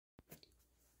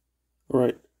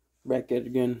Alright, back at it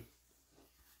again.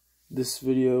 This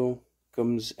video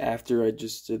comes after I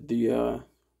just did the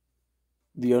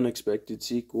unexpected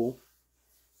sequel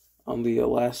on the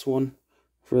last one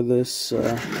for this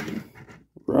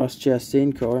Ross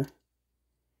Chastain car.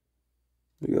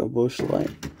 We got Busch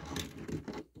Light.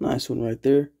 Nice one right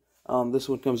there. This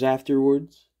one comes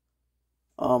afterwards.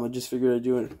 I just figured I'd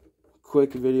do a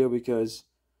quick video because,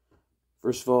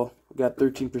 first of all, I've got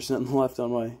 13% left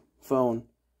on my phone.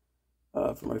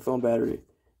 For my phone battery.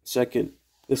 Second,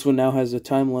 this one now has a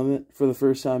time limit for the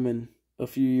first time in a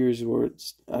few years where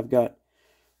I've got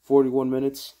 41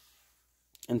 minutes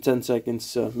and 10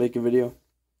 seconds to make a video.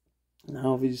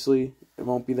 Now obviously it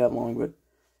won't be that long, but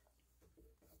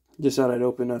just thought I'd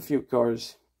open a few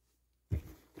cars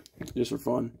just for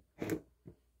fun.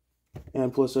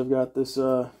 And plus I've got this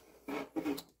all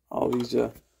these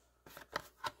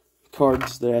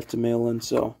cards that I have to mail in,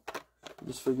 so I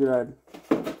just figured I'd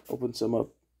open some up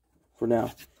for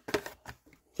now.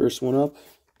 First one up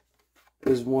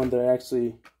is one that I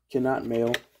actually cannot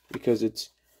mail because it's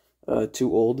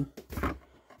too old.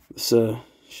 It's a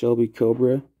Shelby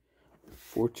Cobra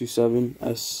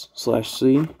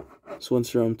 427S/C. This one's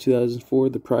from 2004,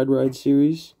 the Pride Ride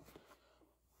series.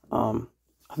 I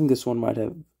think this one might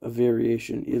have a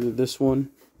variation, either this one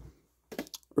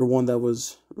or one that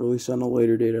was released on a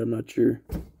later date. I'm not sure.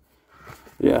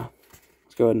 Yeah,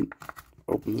 let's go ahead and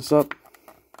open this up.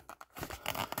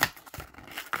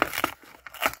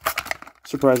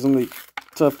 Surprisingly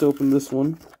tough to open this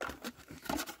one.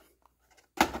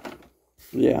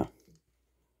 Yeah.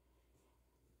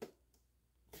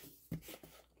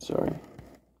 Sorry.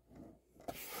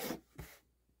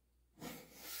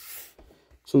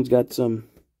 This one's got some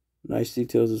nice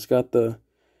details. It's got the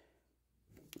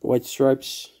white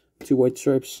stripes, 2 white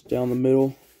stripes down the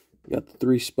middle. Got the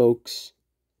 3 spokes.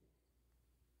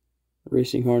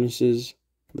 Racing harnesses,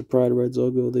 the Pride Rides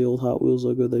logo, the old Hot Wheels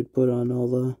logo they'd put on all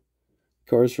the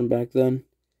cars from back then.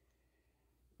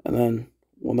 And then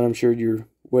one that I'm sure you're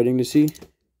waiting to see.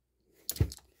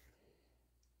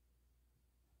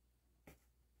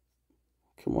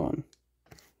 Come on.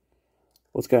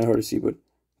 Well, it's kind of hard to see, but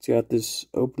it's got this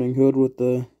opening hood with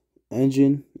the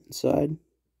engine inside.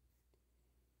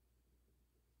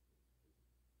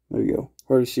 There you go.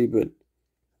 Hard to see, but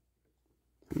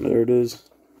there it is.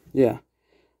 Yeah,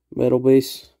 metal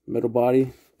base, metal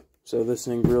body, so this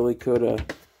thing really could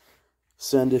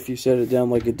send if you set it down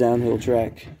like a downhill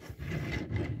track.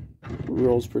 It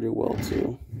rolls pretty well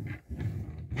too.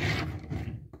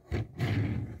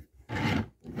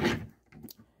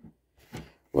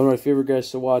 One of my favorite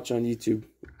guys to watch on YouTube,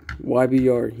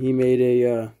 YBR. He made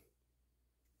a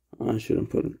I shouldn't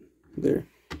put it there.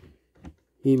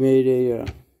 He made a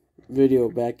video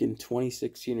back in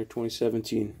 2016 or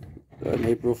 2017. An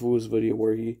April Fool's video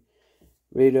where he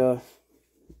made a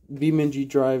BeamNG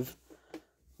Drive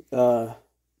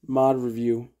mod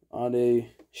review on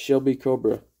a Shelby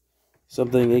Cobra,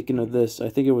 something akin to this. I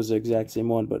think it was the exact same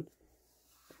one, but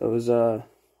it was a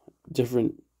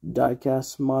different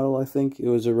diecast model. I think it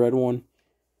was a red one.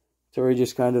 So he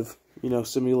just kind of,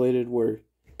 simulated where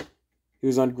he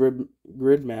was on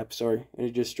grid map, and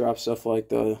he just dropped stuff like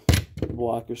the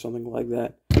block or something like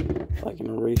that, like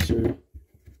an eraser.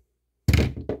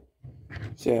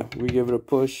 So yeah, we give it a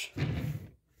push,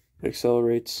 it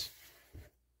accelerates,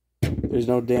 there's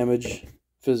no damage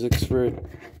physics for it,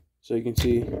 so you can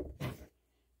see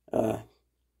no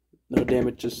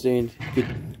damage sustained. You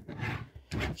could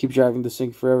keep driving this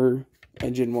thing forever,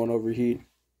 engine won't overheat.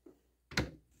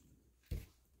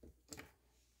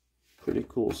 Pretty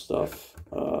cool stuff.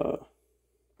 There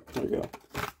we go.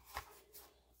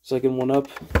 Second one up,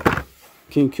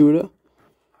 King Kuda.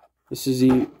 This is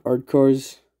the Art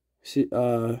Cars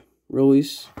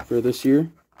release for this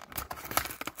year.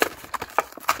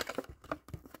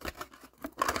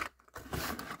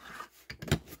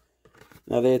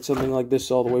 Now they had something like this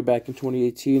all the way back in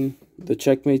 2018, the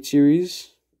Checkmate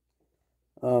series.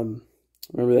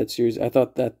 Remember that series? I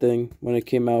thought that thing, when it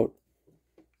came out,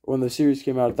 when the series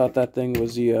came out, I thought that thing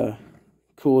was the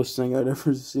coolest thing I'd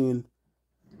ever seen.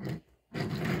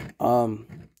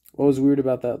 What was weird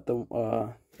about that, the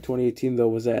 2018 though,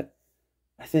 was that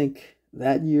I think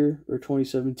that year, or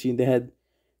 2017, they had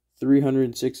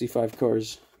 365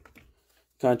 cars,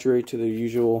 contrary to the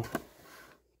usual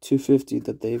 250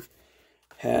 that they've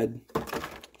had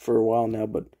for a while now.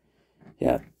 But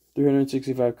yeah,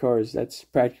 365 cars, that's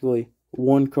practically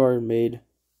one car made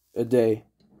a day,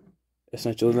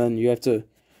 essentially. Then you have to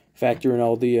factor in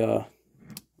all the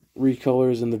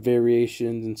recolors and the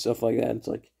variations and stuff like that. It's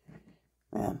like,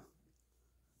 man,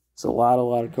 it's a lot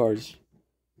of cars.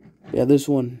 Yeah, this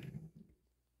one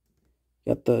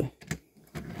Got the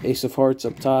Ace of Hearts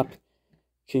up top,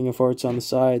 King of Hearts on the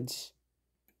sides,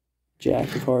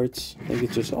 Jack of Hearts. I think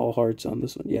it's just all hearts on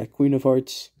this one. Yeah, Queen of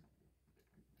Hearts.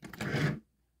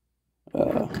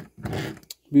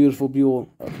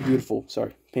 Beautiful,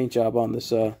 sorry, paint job on this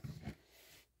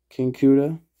King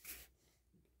Kuda.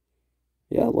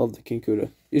 Yeah, I love the King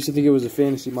Kuda. Used to think it was a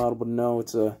fantasy model, but no,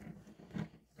 it's a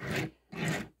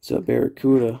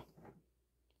Barracuda.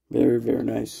 Very, very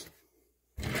nice.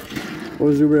 What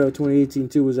was Uber out 2018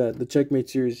 too was that the Checkmate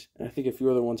series. And I think a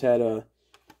few other ones had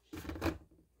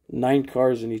 9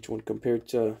 cars in each one compared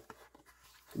to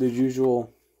the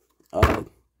usual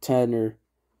 10 or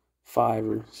 5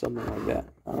 or something like that.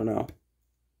 I don't know.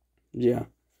 Yeah,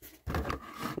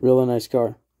 really nice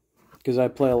car. Because I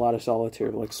play a lot of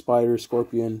solitaire, like Spider,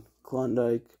 Scorpion,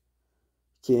 Klondike,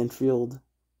 Canfield,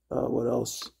 what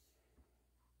else?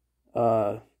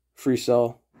 Free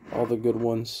Cell, all the good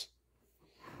ones.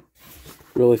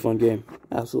 Really fun game.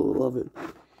 Absolutely love it.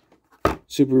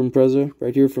 Subaru Impreza,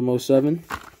 right here from 07.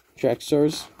 Track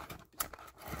Stars.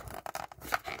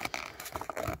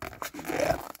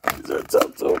 Yeah, these are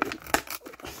tough to open.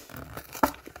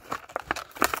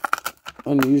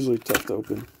 Unusually tough to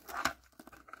open.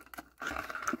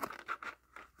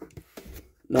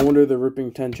 No wonder the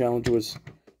Ripping 10 challenge was,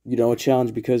 you know, a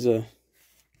challenge because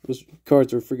those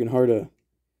cards were freaking hard to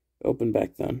open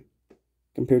back then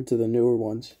compared to the newer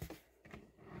ones.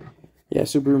 Yeah,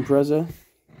 Subaru Impreza.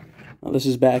 Now, this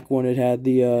is back when it had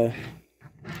the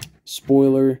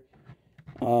spoiler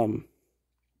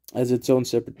as its own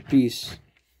separate piece.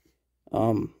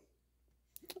 I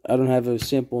don't have a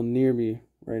sample near me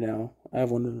right now. I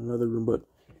have one in another room, but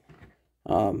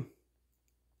I'm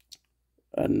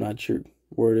not sure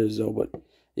where it is though. But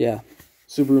yeah,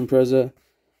 Subaru Impreza,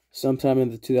 sometime in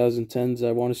the 2010s,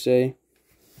 I want to say,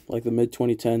 like the mid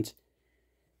 2010s,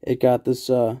 it got this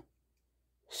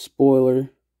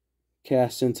spoiler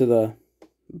cast into the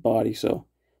body, so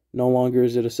no longer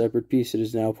is it a separate piece. It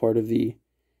is now part of the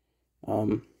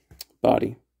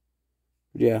body.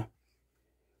 Yeah,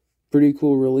 pretty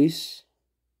cool release.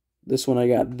 This one I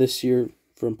got this year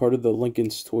from part of the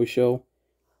Lincoln's Toy Show.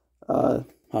 Hot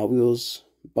Wheels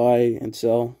buy and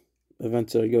sell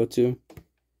events that I go to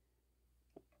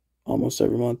almost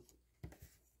every month.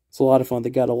 It's a lot of fun. They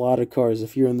got a lot of cars.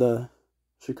 If you're in the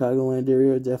Chicagoland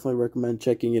area, I definitely recommend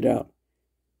checking it out.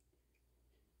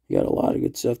 You got a lot of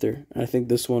good stuff there. And I think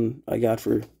this one I got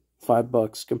for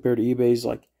 $5 compared to eBay's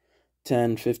like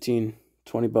 10, 15,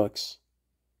 20 bucks.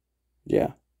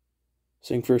 Yeah. This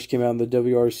thing first came out in the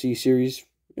WRC series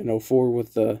in 04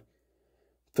 with the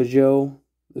Peugeot,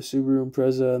 the Subaru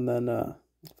Impreza, and then I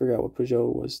forgot what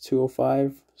Peugeot was,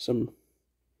 205, some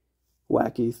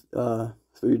wacky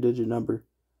 3-digit number.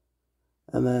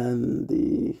 And then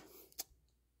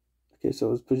so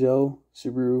it was Peugeot,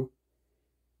 Subaru.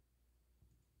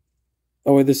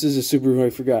 Oh wait, this is a Subaru, I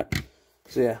forgot.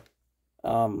 So yeah,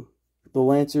 the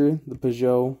Lancer, the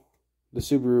Peugeot, the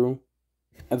Subaru,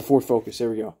 and the Ford Focus.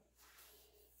 There we go.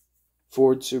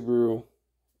 Ford, Subaru,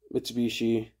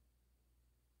 Mitsubishi,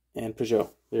 and Peugeot.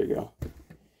 There you go.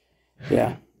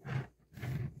 Yeah.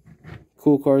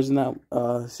 Cool cars in that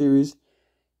series.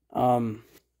 I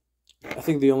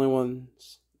think the only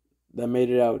ones that made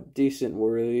it out decent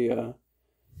were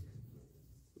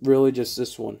really just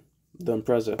this one, the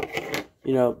Impreza.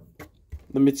 You know,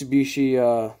 the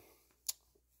Mitsubishi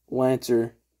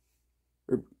Lancer,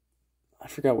 or I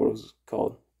forgot what it was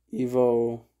called.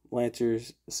 Evo Lancer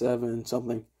 7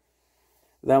 something.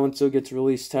 That one still gets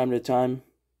released time to time.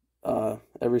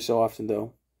 Every so often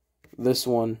though. This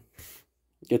one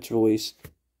gets released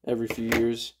every few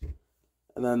years.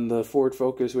 And then the Ford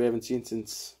Focus we haven't seen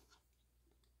since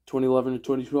 2011 to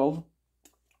 2012.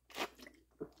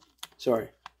 Sorry.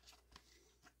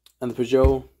 And the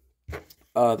Peugeot,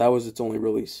 that was its only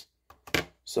release.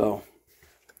 So,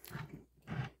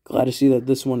 glad to see that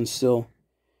this one is still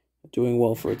doing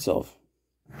well for itself.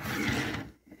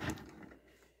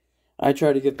 I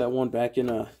tried to get that one back in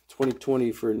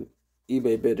 2020 for an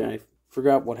eBay bid, and I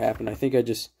forgot what happened.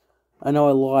 I know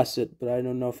I lost it, but I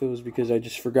don't know if it was because I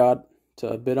just forgot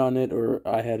to bid on it, or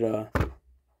I had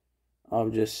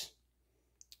just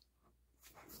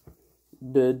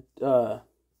bid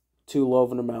too low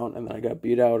of an amount, and then I got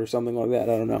beat out or something like that.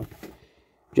 I don't know.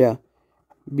 Yeah,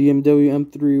 BMW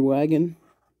M3 wagon.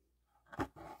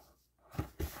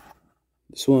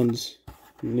 This one's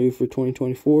new for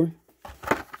 2024.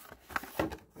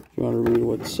 If you want to read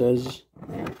what it says,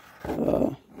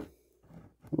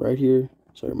 right here.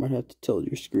 Sorry, I might have to tilt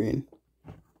your screen.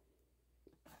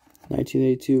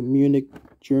 1982, Munich,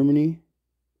 Germany.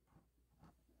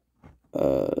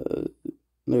 There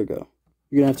we go.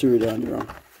 You're gonna have to read it on your own.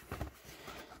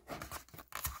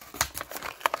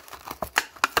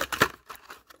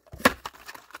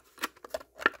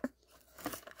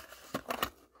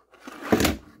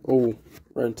 Oh,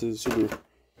 right into the Subaru.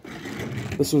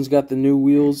 This one's got the new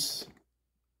wheels.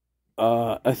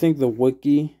 I think the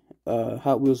wiki,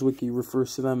 Hot Wheels wiki,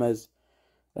 refers to them as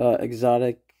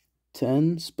exotic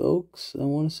 10 spokes, I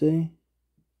want to say.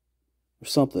 Or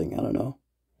something, I don't know.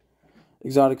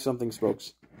 Exotic something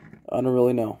spokes. I don't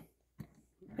really know.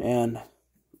 And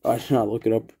I did not look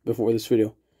it up before this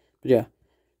video. But yeah,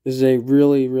 this is a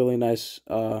really, really nice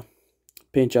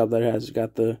paint job that it has. It's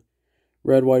got the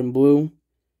red, white, and blue.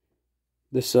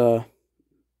 This, I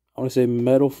want to say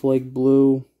metal flake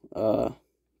blue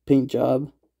paint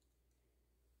job.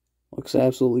 Looks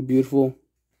absolutely beautiful.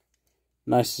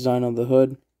 Nice design on the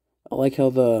hood. I like how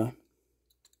the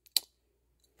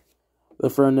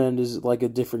front end is like a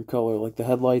different color. Like the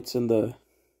headlights and the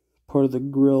part of the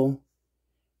grill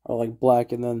are like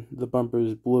black, and then the bumper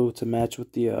is blue to match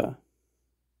with the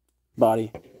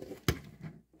body.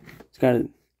 It's kind of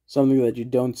something that you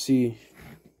don't see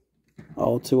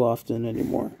all too often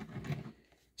anymore.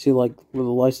 See, like where the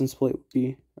license plate would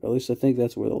be, or at least I think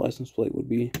that's where the license plate would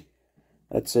be.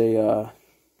 That's a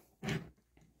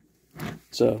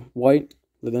it's a white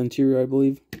with interior, I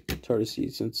believe. It's hard to see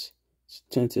since it's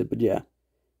tinted, but yeah,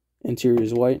 interior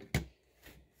is white.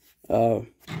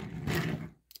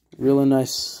 Really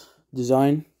nice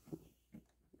design.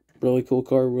 Really cool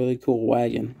car. Really cool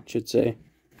wagon, I should say.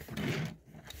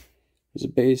 There's a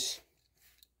base.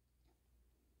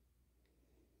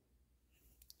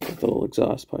 Got the little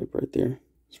exhaust pipe right there.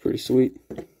 It's pretty sweet.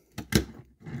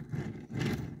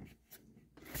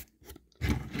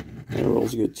 It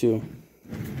rolls good too.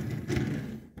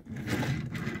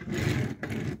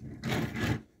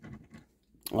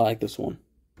 I like this one.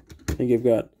 I think I've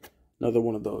got another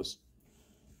one of those.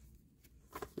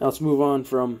 Now let's move on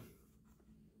from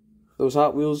those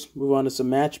Hot Wheels. Move on to some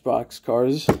Matchbox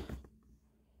cars.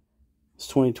 It's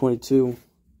 2022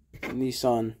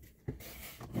 Nissan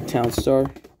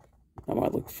Townstar. That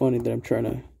might look funny that I'm trying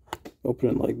to open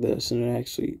it like this, and it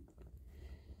actually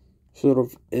sort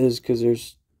of is, because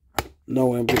there's no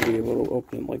way I'm going to be able to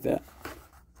open it like that.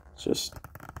 It's just...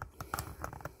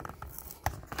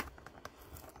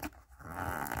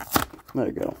 there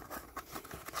you go.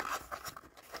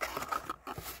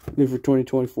 New for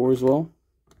 2024 as well.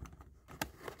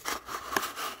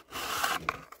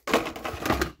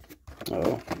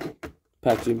 Oh,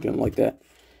 packaging didn't like that.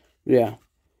 Yeah.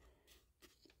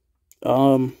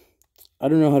 I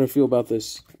don't know how to feel about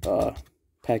this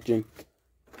packaging,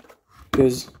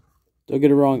 because don't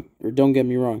get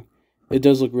me wrong, it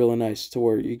does look really nice to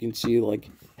where you can see like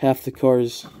half the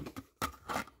cars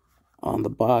on the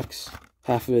box,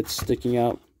 half of it's sticking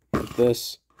out like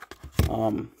this.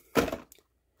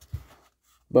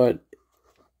 But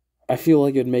I feel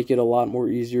like it'd make it a lot more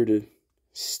easier to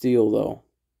steal, though.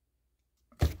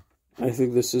 I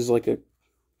think this is like a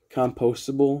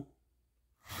compostable.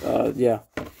 Yeah.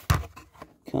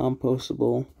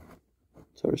 Compostable.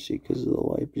 It's hard to see because of the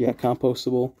light. But yeah,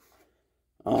 compostable.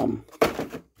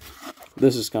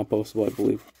 This is compostable, I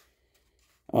believe.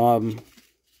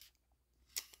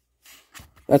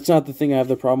 That's not the thing I have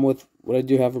the problem with. What I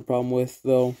do have a problem with,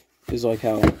 though, is like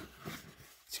how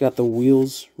it's got the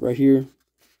wheels right here. And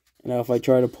now if I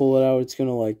try to pull it out, it's going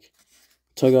to like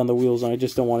tug on the wheels, and I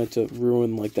just don't want it to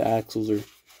ruin like the axles or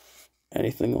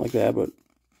anything like that. But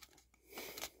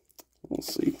we'll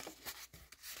see.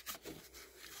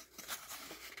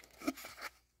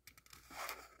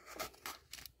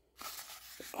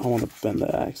 I want to bend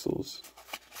the axles.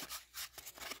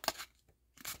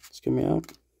 Let's get me out.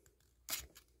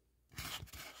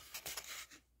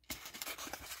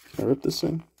 Can I rip this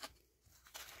thing?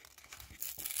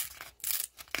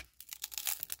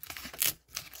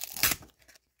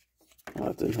 Oh,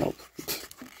 that didn't help.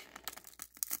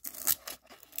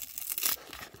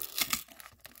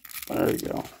 There you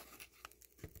go.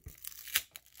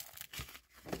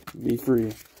 Be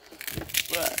free.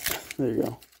 There you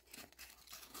go.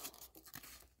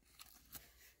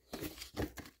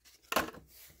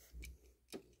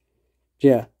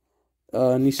 Yeah.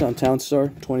 Nissan Townstar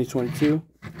 2022.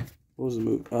 What was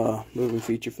the moving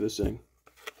feature for this thing?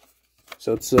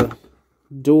 So it's a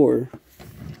door.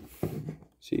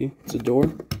 See, it's a door.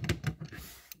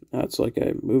 Now it's like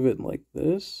I move it like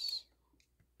this.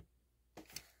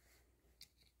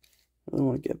 I don't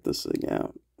want to get this thing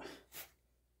out.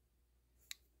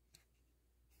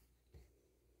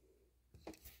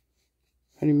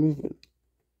 How do you move it?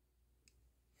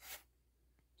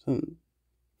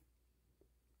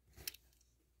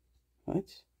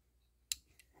 What?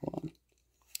 Hold on.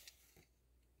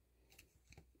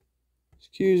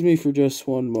 Excuse me for just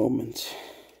one moment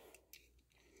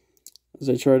as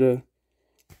I try to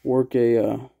work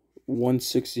a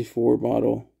 164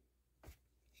 model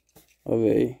of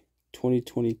a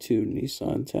 2022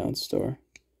 Nissan Townstar.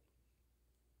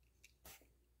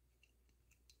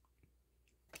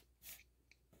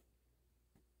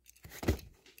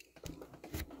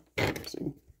 Let's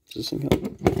see. Does this thing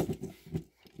help?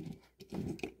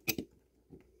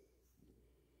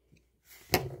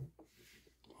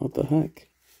 What the heck?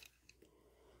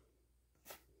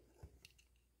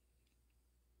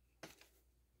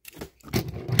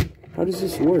 How does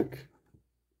this work?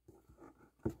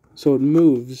 So it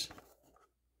moves,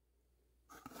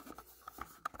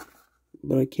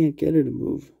 but I can't get it to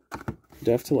move. Do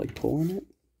I have to like pull on it?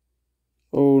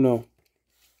 Oh no.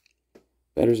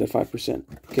 Battery's at 5%.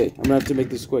 Okay, I'm gonna have to make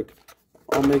this quick.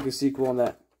 I'll make a sequel on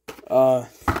that.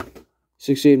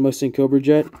 68 Mustang Cobra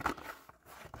Jet.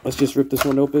 Let's just rip this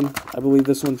one open. I believe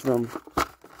this one's from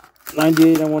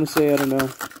 98, I want to say. I don't know.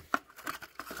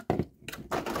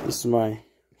 This is my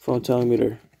phone telling me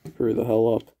to hurry the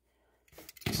hell up.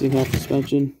 Thing have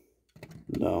suspension?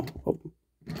 No. Oh,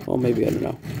 well, maybe, I don't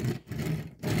know.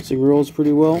 This thing rolls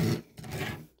pretty well.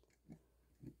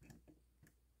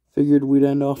 Figured we'd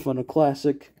end off on a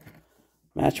classic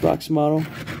Matchbox model.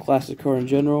 Classic car in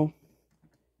general.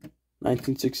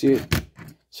 1968.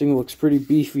 This thing looks pretty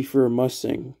beefy for a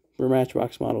Mustang. For a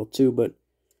Matchbox model too, but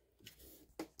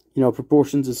you know,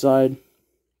 proportions aside,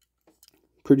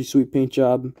 pretty sweet paint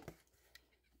job.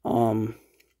 This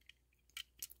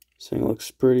thing looks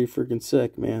pretty freaking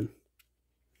sick, man.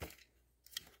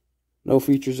 No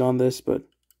features on this, but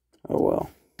oh well.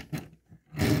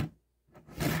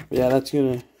 Yeah, that's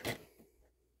gonna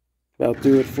about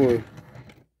do it for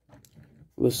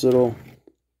this little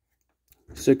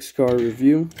 6-car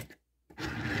review.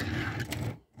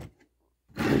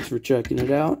 Thanks for checking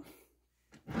it out.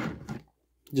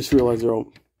 Just realized they're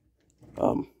all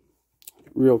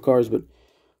real cars, but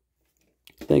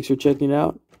thanks for checking it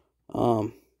out.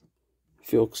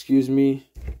 If you'll excuse me,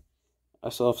 I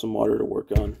still have some water to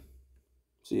work on.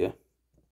 See ya.